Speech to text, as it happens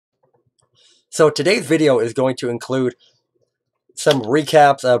So today's video is going to include some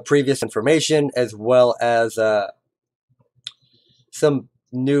recaps of previous information as well as some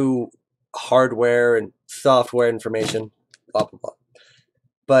new hardware and software information, blah, blah, blah.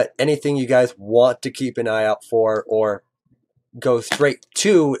 But anything you guys want to keep an eye out for or go straight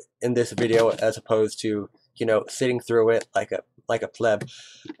to in this video as opposed to, sitting through it like a pleb,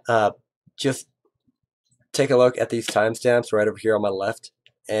 just take a look at these timestamps right over here on my left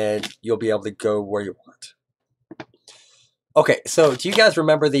and you'll be able to go where you want. Okay, so do you guys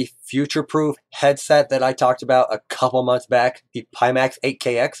remember the future-proof headset that I talked about a couple months back, the Pimax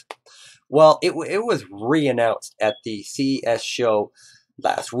 8KX? Well, it was re-announced at the CES show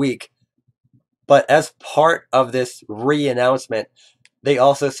last week, but as part of this re-announcement, they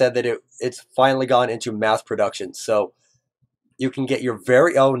also said that it's finally gone into mass production, so you can get your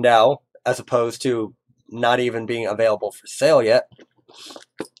very own now, as opposed to not even being available for sale yet.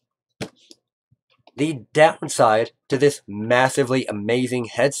 The downside to this massively amazing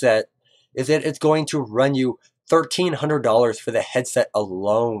headset is that it's going to run you $1,300 for the headset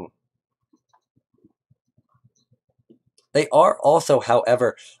alone. They are also,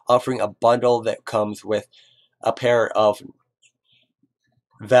 however, offering a bundle that comes with a pair of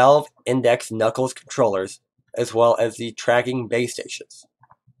Valve Index Knuckles controllers, as well as the tracking base stations.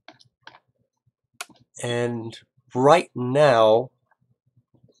 And right now,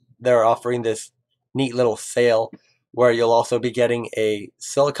 they're offering this neat little sale where you'll also be getting a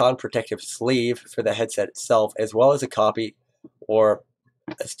silicone protective sleeve for the headset itself, as well as a copy or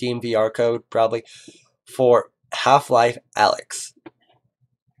a Steam VR code probably for Half-Life Alyx.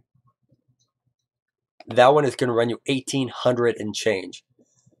 That one is going to run you $1,800 and change.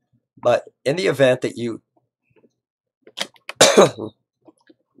 But in the event that you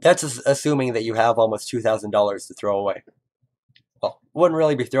that's assuming that you have almost $2,000 to throw away. Well, wouldn't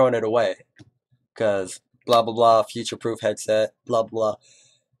really be throwing it away, because blah blah blah, future-proof headset, blah blah,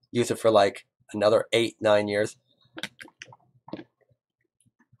 use it for like another 8-9 years.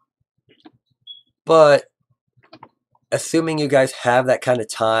 But assuming you guys have that kind of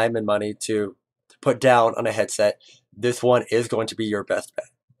time and money to put down on a headset, this one is going to be your best bet.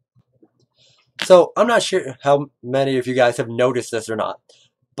 So I'm not sure how many of you guys have noticed this or not,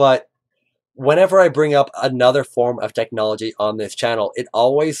 but whenever I bring up another form of technology on this channel, it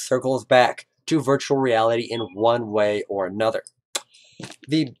always circles back to virtual reality in one way or another.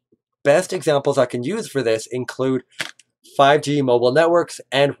 The best examples I can use for this include 5G mobile networks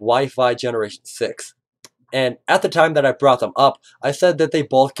and Wi-Fi Generation 6. And at the time that I brought them up, I said that they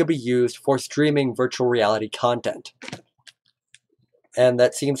both could be used for streaming virtual reality content. And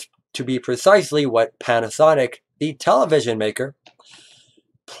that seems to be precisely what Panasonic, the television maker,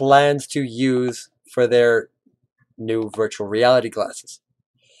 plans to use for their new virtual reality glasses,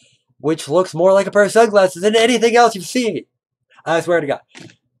 which looks more like a pair of sunglasses than anything else you've seen. I swear to God.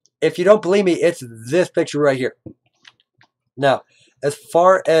 If you don't believe me, it's this picture right here. Now, as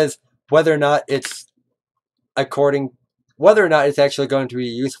far as whether or not it's actually going to be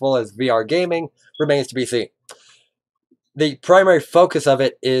useful as VR gaming remains to be seen. The primary focus of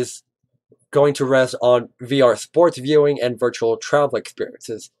it is going to rest on VR sports viewing and virtual travel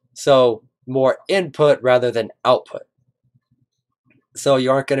experiences. So more input rather than output. So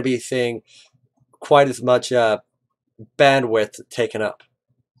you aren't going to be seeing quite as much bandwidth taken up.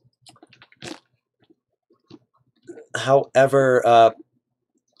 However,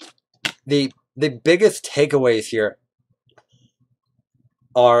 the biggest takeaways here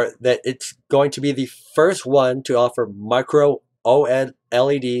are that it's going to be the first one to offer micro OLED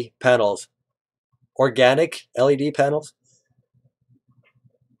LED panels, organic LED panels,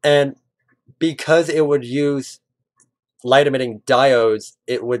 and because it would use light emitting diodes,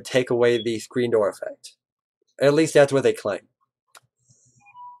 it would take away the screen door effect. At least that's what they claim.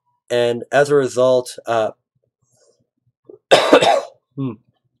 And as a result,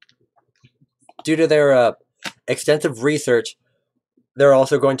 due to their extensive research, they're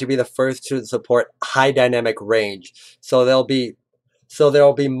also going to be the first to support high dynamic range. So there'll be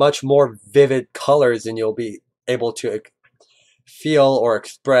much more vivid colors than you'll be able to feel or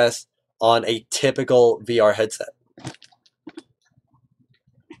express on a typical VR headset.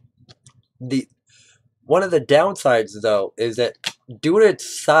 One of the downsides, though, is that due to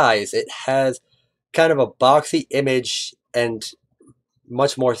its size, it has kind of a boxy image and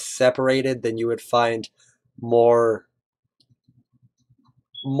much more separated than you would find more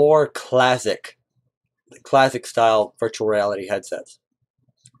classic style virtual reality headsets.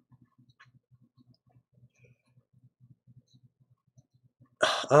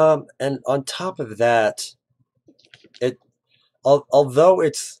 And on top of that, although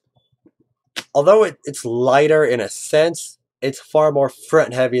it's although it's lighter in a sense, it's far more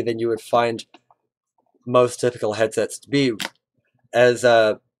front heavy than you would find most typical headsets to be, as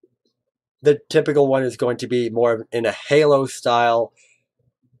the typical one is going to be more in a halo style,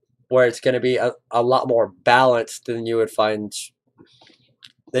 where it's going to be a lot more balanced than you would find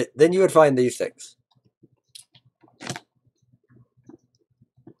these things.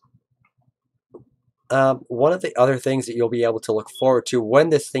 One of the other things that you'll be able to look forward to when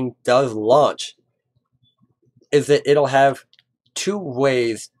this thing does launch is that it'll have two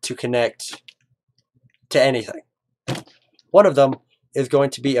ways to connect to anything. One of them is going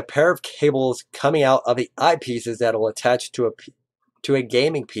to be a pair of cables coming out of the eyepieces that will attach to a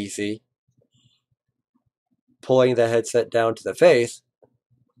gaming PC, pulling the headset down to the face,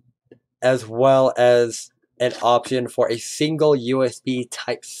 as well as an option for a single USB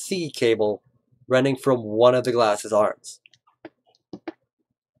Type-C cable running from one of the glasses arms.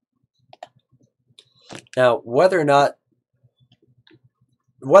 Now, whether or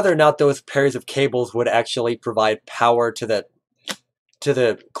not those pairs of cables would actually provide power to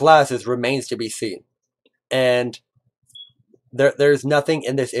the glasses remains to be seen. And there's nothing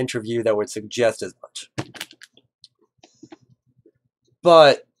in this interview that would suggest as much.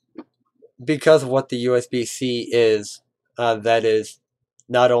 But because of what the USB-C is, that is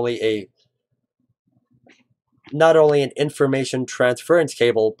not only an information transference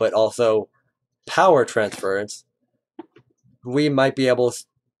cable, but also power transference, we might be able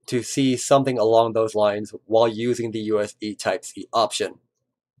to see something along those lines while using the USB Type-C option,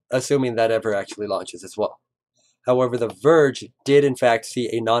 assuming that ever actually launches as well. However, The Verge did in fact see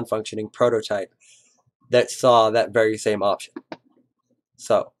a non-functioning prototype that saw that very same option.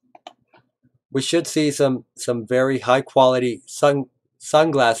 So, we should see some very high quality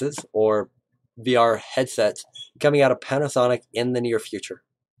sunglasses or VR headsets coming out of Panasonic in the near future.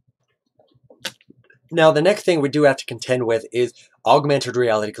 Now, the next thing we do have to contend with is augmented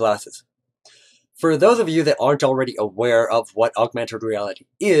reality glasses. For those of you that aren't already aware of what augmented reality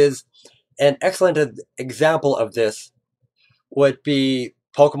is, an excellent example of this would be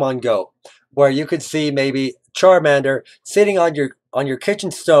Pokemon Go, where you could see maybe Charmander sitting on your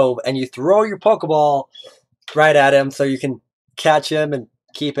kitchen stove, and you throw your Pokeball right at him so you can catch him and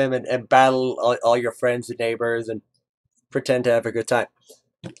keep him and battle all your friends and neighbors and pretend to have a good time.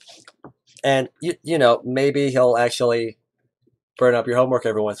 And you know, maybe he'll actually burn up your homework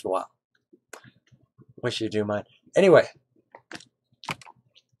every once in a while. Wish you do mine. Anyway,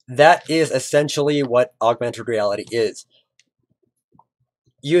 that is essentially what augmented reality is.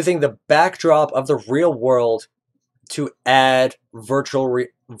 Using the backdrop of the real world to add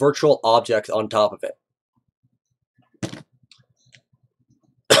virtual objects on top of it.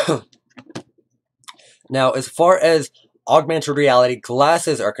 Now, as far as augmented reality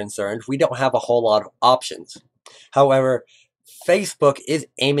glasses are concerned, we don't have a whole lot of options. However, Facebook is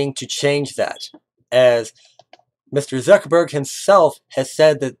aiming to change that, as Mr. Zuckerberg himself has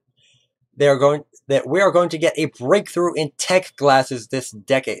said that we are going to get a breakthrough in tech glasses this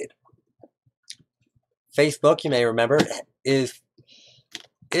decade. Facebook, you may remember, is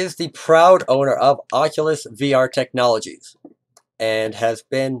the proud owner of Oculus VR Technologies and has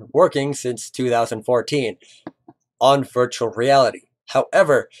been working since 2014 on virtual reality.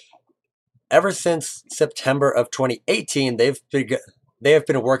 However, ever since September of 2018, they have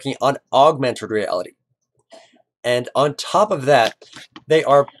been working on augmented reality. And on top of that, they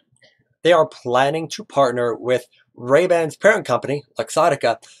are planning to partner with Ray-Ban's parent company,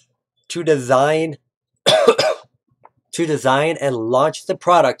 Luxottica, to design and launch the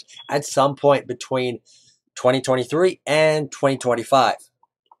product at some point between 2023 and 2025.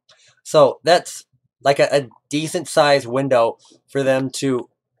 So that's like a decent sized window for them to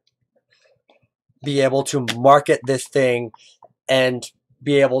be able to market this thing and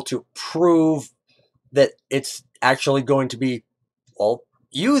be able to prove that it's actually going to be, well,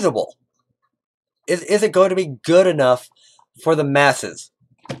 usable. Is it going to be good enough for the masses?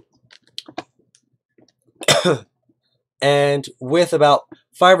 And with about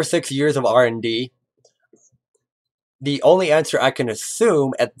 5 or 6 years of R&D, the only answer I can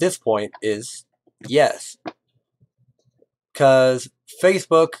assume at this point is yes. Because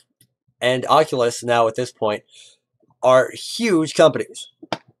Facebook and Oculus now at this point are huge companies.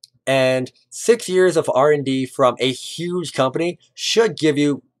 And 6 years of R&D from a huge company should give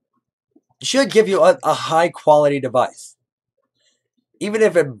you a high quality device. Even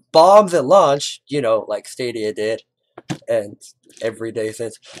if it bombs at launch, you know, like Stadia did, and every day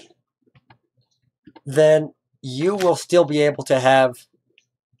since, then you will still be able to have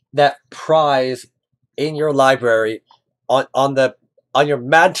that prize in your library on the on your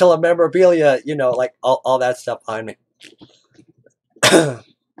mantle of memorabilia, you know, like all that stuff behind me.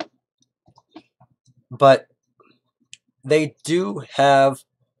 But they do have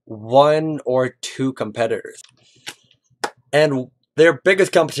one or two competitors. And their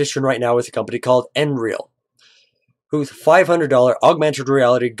biggest competition right now is a company called nReal, whose $500 augmented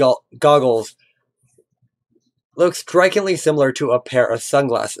reality goggles look strikingly similar to a pair of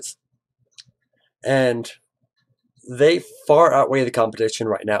sunglasses. And they far outweigh the competition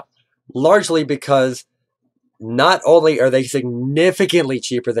right now, largely because not only are they significantly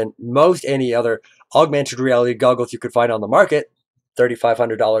cheaper than most any other augmented reality goggles you could find on the market,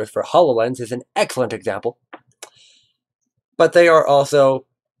 $3,500 for HoloLens is an excellent example, but they are also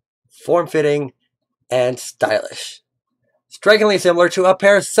form-fitting and stylish. Strikingly similar to a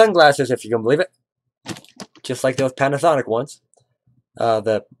pair of sunglasses, if you can believe it. Just like those Panasonic ones,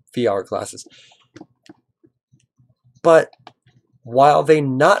 the VR glasses. But while they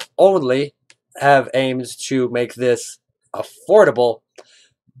not only have aims to make this affordable,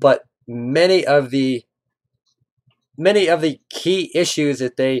 but many of the key issues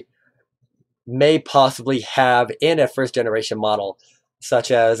that they may possibly have in a first generation model,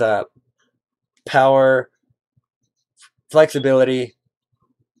 such as power, flexibility,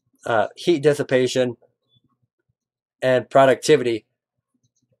 heat dissipation, and productivity,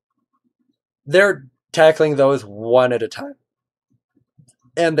 they're tackling those one at a time.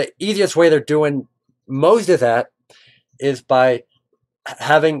 And the easiest way they're doing most of that is by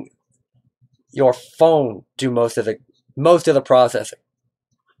having your phone do most of the processing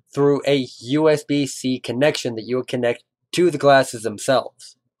through a USB-C connection that you would connect to the glasses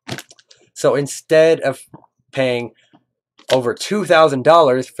themselves. So instead of paying over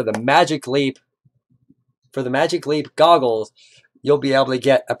 $2,000 for the Magic Leap goggles, you'll be able to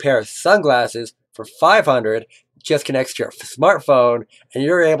get a pair of sunglasses for $500, just connects to your smartphone, and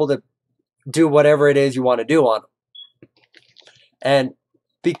you're able to do whatever it is you want to do on them. And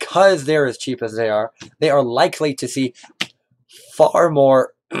because they're as cheap as they are likely to see far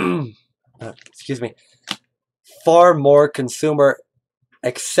more far more consumer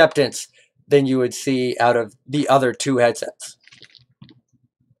acceptance than you would see out of the other two headsets.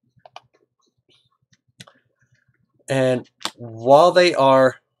 And while they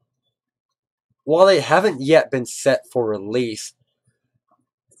haven't yet been set for release,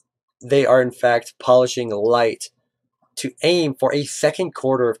 they are in fact polishing light to aim for a second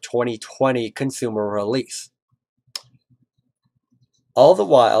quarter of 2020 consumer release. All the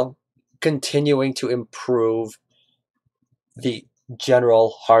while continuing to improve the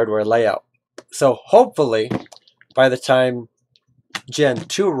general hardware layout. So hopefully, by the time Gen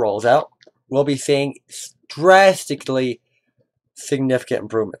 2 rolls out, we'll be seeing drastically significant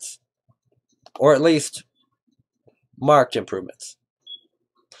improvements. Or at least marked improvements.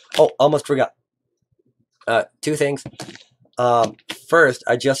 Oh, almost forgot. Two things. First,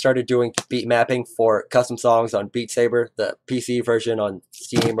 I just started doing beat mapping for custom songs on Beat Saber, the PC version on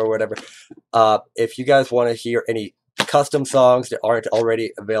Steam or whatever. If you guys want to hear any custom songs that aren't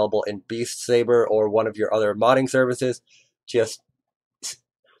already available in Beast Saber or one of your other modding services, just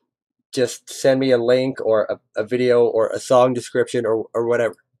send me a link or a video or a song description or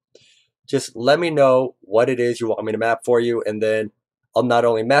whatever. Just let me know what it is you want me to map for you, and then I'll not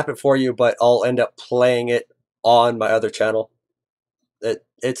only map it for you, but I'll end up playing it on my other channel.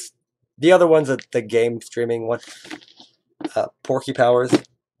 It's the other one's the game streaming one, Porky Powers.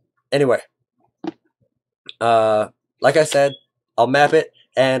 Anyway, like I said, I'll map it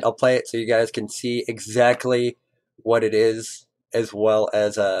and I'll play it so you guys can see exactly what it is, as well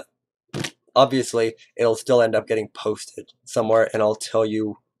as obviously it'll still end up getting posted somewhere, and I'll tell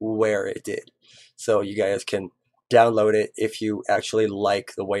you where it did, so you guys can download it if you actually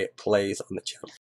like the way it plays on the channel.